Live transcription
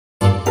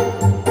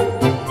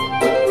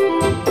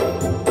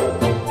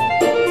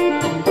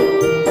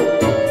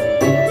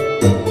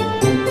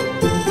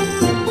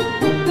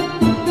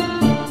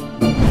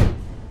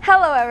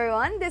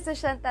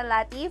Chantal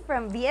Lati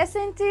from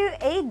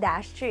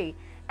ʟᴇᴛ'𝐴-3,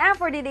 and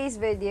for today's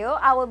video,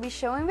 I will be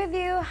showing with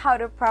you how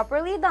to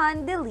properly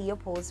don the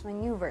LEOPOLD'S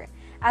maneuver,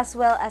 as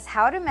well as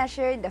how to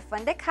measure the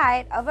fundal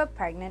height of a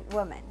pregnant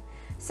woman.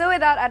 So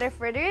without other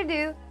further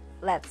ado,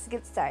 let's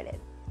get started.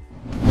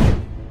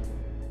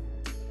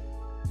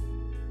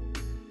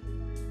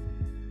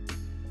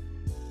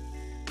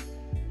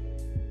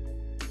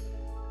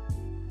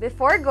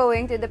 Before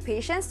going to the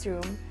patient's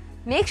room,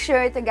 make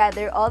sure to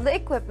gather all the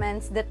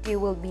equipments that you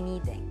will be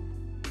needing.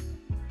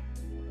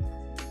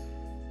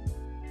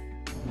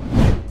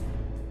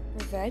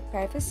 Provide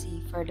privacy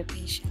for the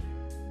patient.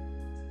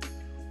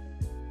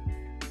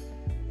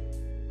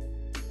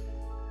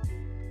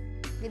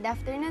 Good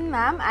afternoon,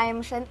 ma'am. I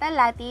am Chantal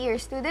Lati, your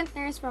student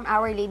nurse from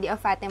Our Lady of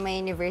Fatima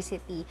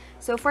University.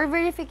 So for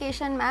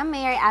verification, ma'am,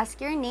 may I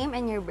ask your name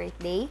and your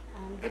birthday?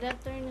 Good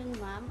afternoon,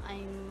 ma'am.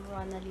 I'm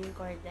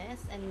ʟᴇᴛ'𝐴,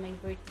 and my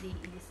birthday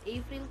is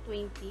April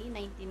 20,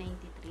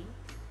 1993.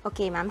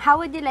 Okay, ma'am. How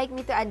would you like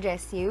me to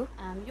address you?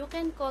 You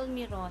can call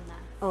me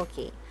Rona.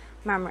 Okay,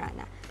 Ma'am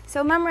Rana.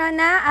 So, Ma'am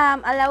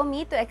Rana, allow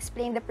me to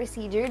explain the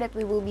procedure that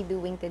we will be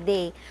doing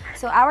today.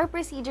 So, our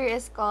procedure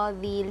is called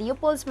the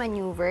LEOPOLD'S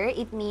maneuver.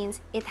 It means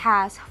it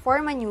has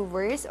 4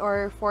 maneuvers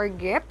or 4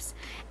 grips.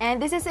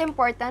 And this is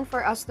important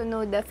for us to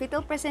know the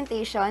fetal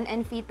presentation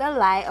and fetal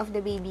lie of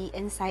the baby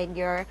inside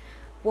your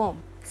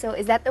womb. So,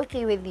 is that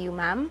okay with you,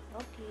 ma'am?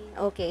 Okay.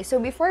 Okay, so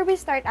before we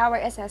start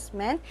our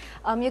assessment,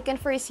 you can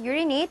first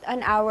urinate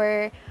on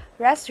our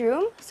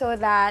restroom so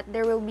that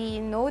there will be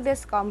no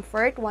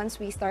discomfort once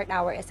we start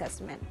our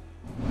assessment.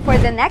 For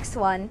the next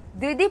one,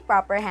 do the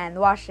proper hand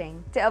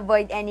washing to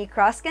avoid any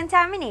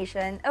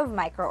cross-contamination of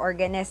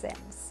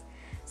microorganisms.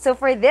 So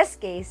for this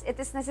case, it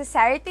is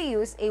necessary to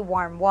use a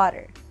warm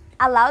water.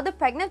 Allow the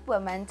pregnant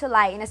woman to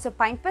lie in a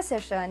supine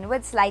position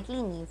with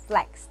slightly knee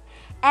flexed,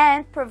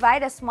 and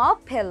provide a small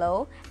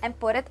pillow and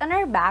put it on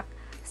her back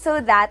so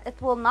that it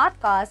will not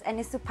cause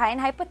any supine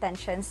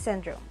hypotension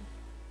syndrome.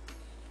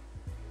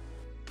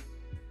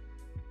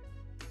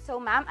 So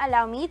ma'am,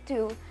 allow me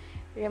to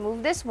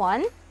remove this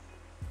one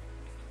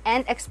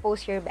and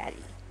expose your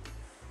belly.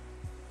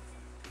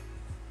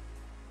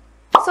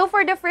 So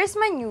for the first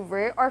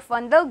maneuver or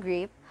fundal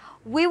grip,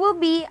 we will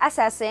be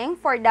assessing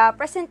for the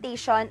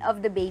presentation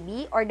of the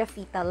baby or the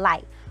fetal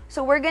lie.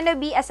 So we're gonna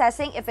be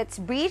assessing if it's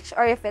breech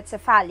or if it's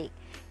cephalic.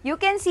 You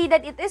can see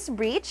that it is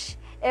breech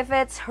if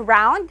it's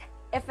round,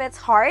 if it's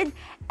hard,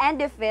 and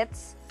if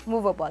it's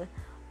movable.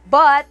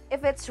 But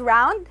if it's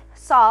round,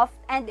 soft,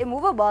 and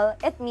immovable,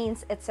 it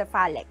means it's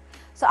cephalic.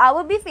 So I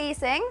will be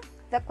facing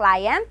the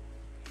client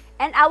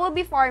and I will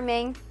be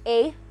forming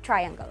a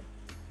triangle.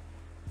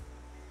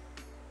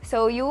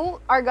 So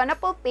you are gonna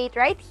palpate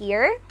right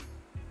here.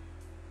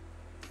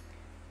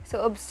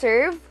 So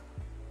observe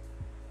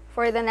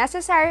for the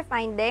necessary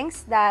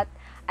findings that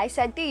I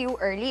said to you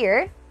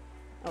earlier.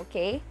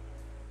 Okay.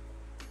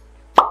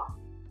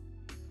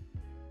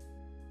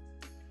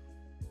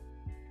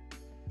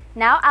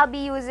 Now, I'll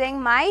be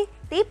using my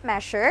tape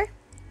measure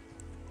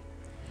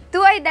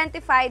to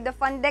identify the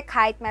fundal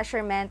height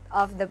measurement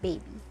of the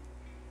baby.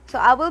 So,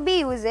 I will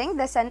be using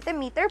the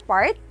centimeter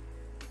part.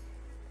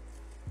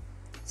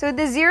 So,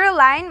 the 0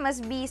 line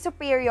must be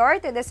superior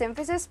to the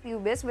symphysis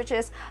pubis, which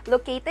is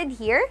located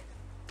here.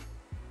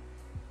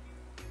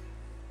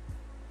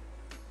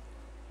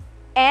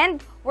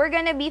 And we're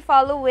gonna be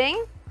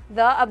following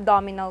the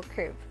abdominal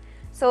curve.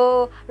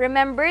 So,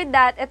 remember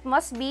that it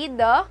must be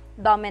the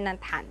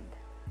dominant hand.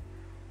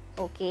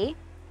 Okay.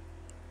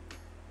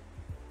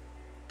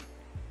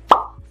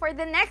 For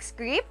the next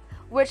grip,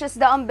 which is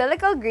the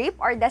umbilical grip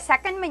or the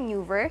second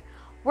maneuver,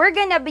 we're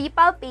gonna be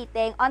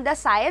palpating on the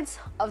sides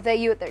of the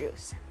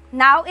uterus.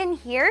 Now in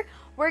here,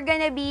 we're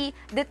gonna be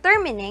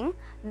determining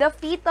the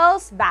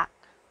fetal's back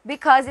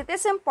because it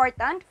is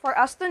important for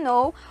us to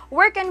know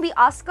where can we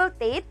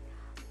auscultate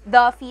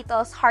the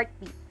fetal's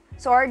heartbeat,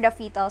 or the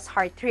fetal's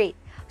heart rate.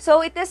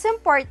 So it is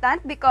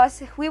important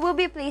because we will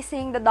be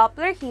placing the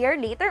Doppler here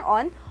later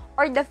on,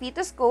 or the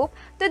fetoscope,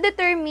 to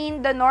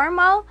determine the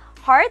normal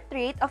heart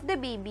rate of the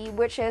baby,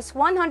 which is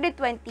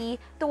 120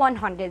 to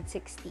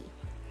 160.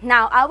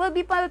 Now, I will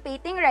be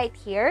palpating right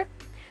here.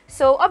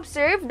 So,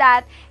 observe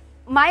that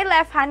my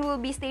left hand will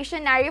be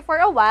stationary for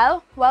a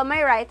while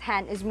my right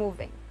hand is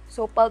moving.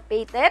 So,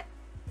 palpate it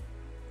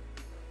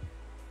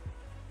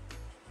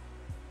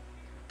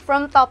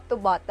from top to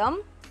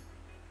bottom,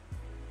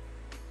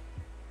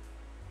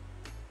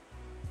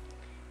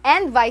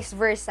 and vice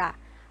versa.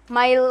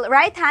 My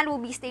right hand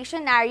will be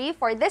stationary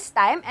for this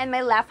time and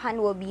my left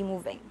hand will be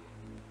moving.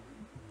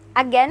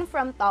 Again,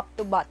 from top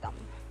to bottom.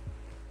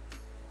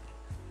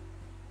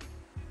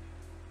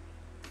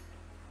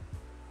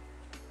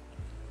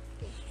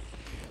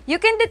 You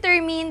can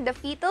determine the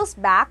fetal's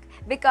back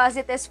because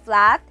it is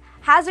flat,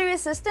 has a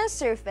resistant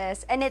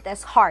surface, and it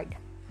is hard.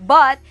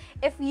 But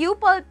if you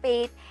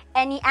palpate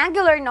any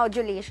angular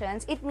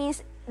nodulations, it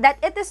means that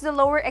it is the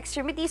lower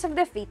extremities of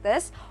the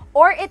fetus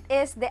or it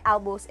is the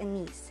elbows and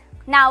knees.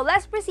 Now,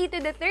 let's proceed to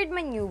the third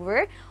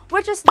maneuver,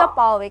 which is the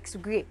Pollux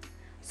grip.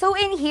 So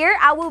in here,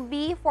 I will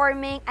be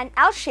forming an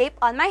L shape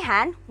on my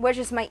hand, which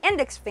is my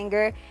index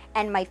finger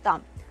and my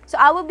thumb. So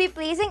I will be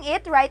placing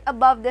it right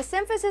above the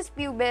symphysis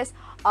pubis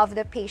of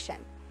the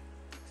patient.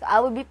 So I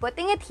will be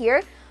putting it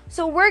here.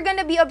 So we're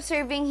gonna be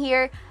observing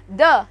here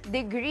the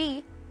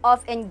degree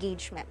of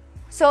engagement.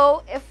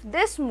 So if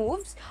this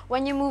moves,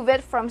 when you move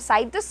it from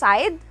side to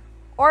side,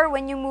 or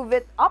when you move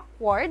it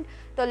upward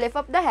to lift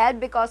up the head,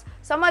 because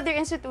some other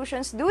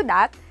institutions do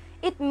that,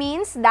 it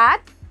means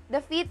that the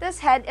fetus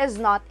head is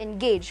not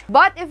engaged.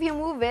 But if you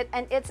move it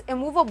and it's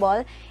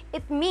immovable,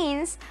 it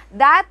means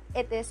that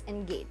it is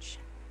engaged.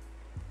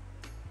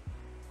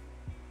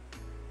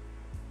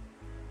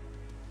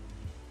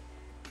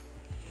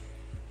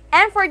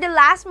 And for the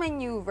last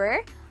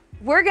maneuver,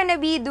 we're gonna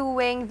be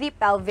doing the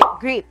pelvic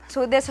grip.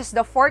 So this is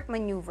the fourth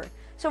maneuver.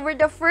 So for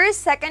the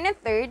first, second, and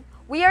third,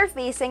 we are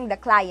facing the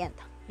client.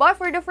 But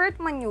for the fourth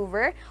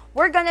maneuver,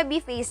 we're gonna be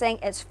facing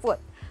its foot.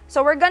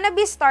 So we're gonna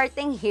be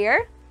starting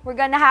here. We're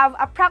gonna have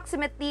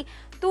approximately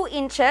 2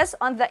 inches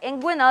on the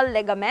inguinal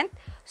ligament.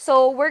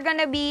 So we're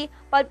gonna be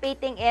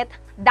palpating it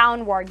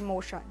downward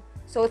motion.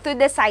 So to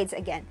the sides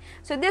again.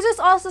 So this is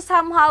also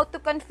somehow to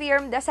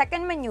confirm the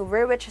second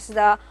maneuver, which is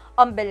the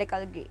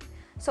umbilical grip.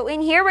 So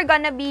in here, we're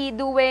gonna be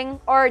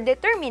doing or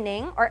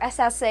determining or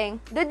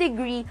assessing the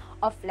degree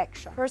of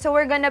flexion. So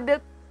we're gonna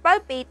be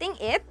palpating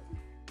it.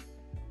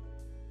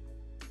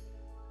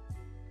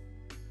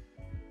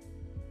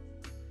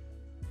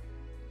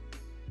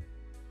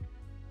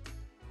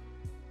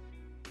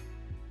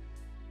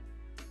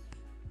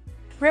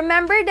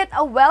 Remember that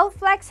a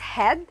well-flexed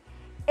head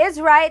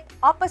is right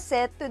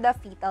opposite to the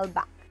fetal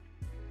back.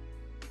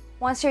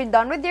 Once you're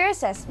done with your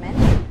assessment,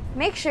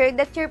 make sure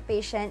that your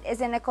patient is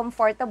in a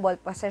comfortable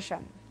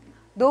position.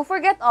 Don't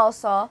forget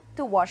also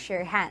to wash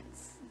your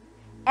hands.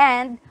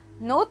 And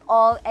note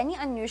all any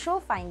unusual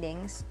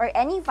findings or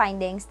any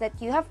findings that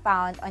you have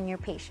found on your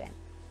patient.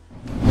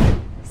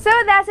 So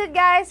that's it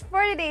guys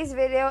for today's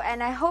video,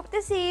 and I hope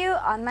to see you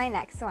on my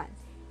next one.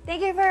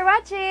 Thank you for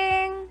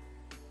watching!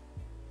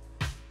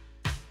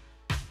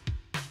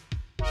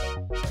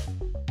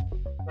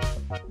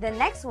 The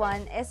next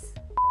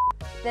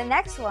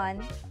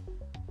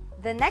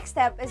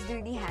step is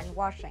do the hand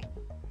washing.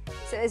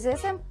 So is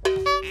this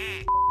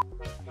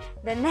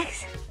the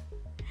next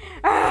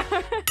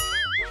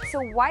so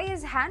why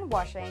is hand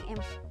washing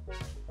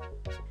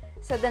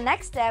so the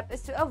next step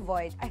is to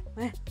avoid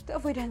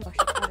hand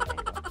washing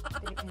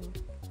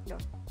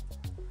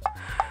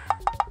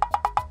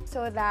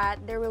so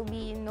that there will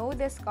be no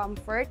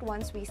discomfort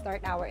once we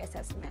start our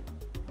assessment.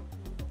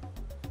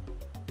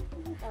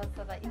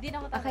 Hindi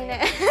na ako Okay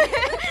na.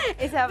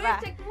 Isa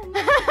pa.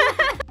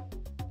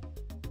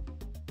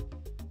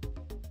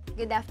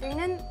 Good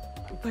afternoon.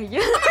 Ano ba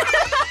yan?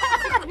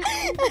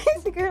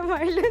 Si Kuya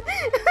Marlon.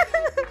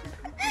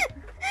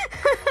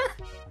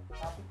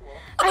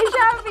 Ay,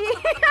 Shopee!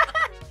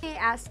 May I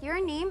ask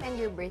your name and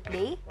your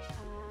birthday?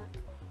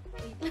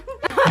 Wait.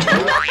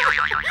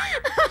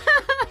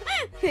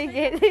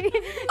 Sige. Good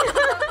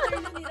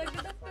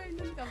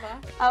afternoon ka ba?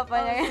 Opo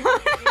na yun.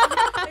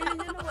 Ayun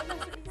yun, wala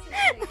sa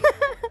isip.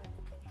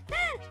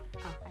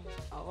 Okay.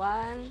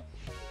 One.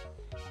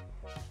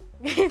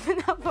 Ganito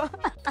na po.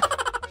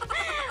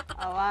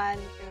 1,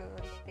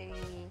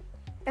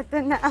 2, 3. Ito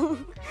na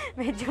ang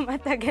medyo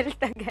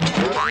matagal-tagal.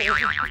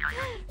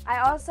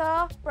 I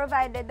also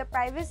provided the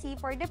privacy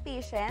for the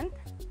patient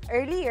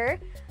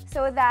earlier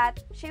so that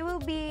she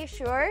will be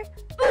sure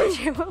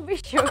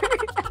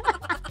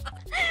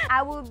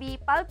I will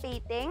be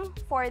palpating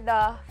for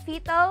the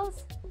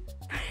fetals.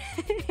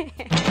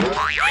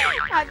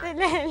 Ate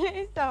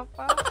Lele, isa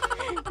pa.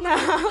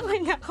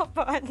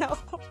 Nakakabahan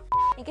ako.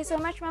 Thank you so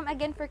much, ma'am,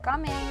 again for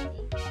coming.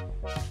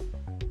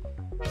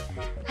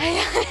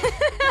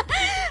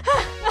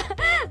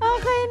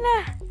 Okay na.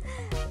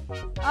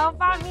 Oh,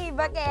 Pami,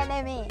 back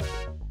enemy.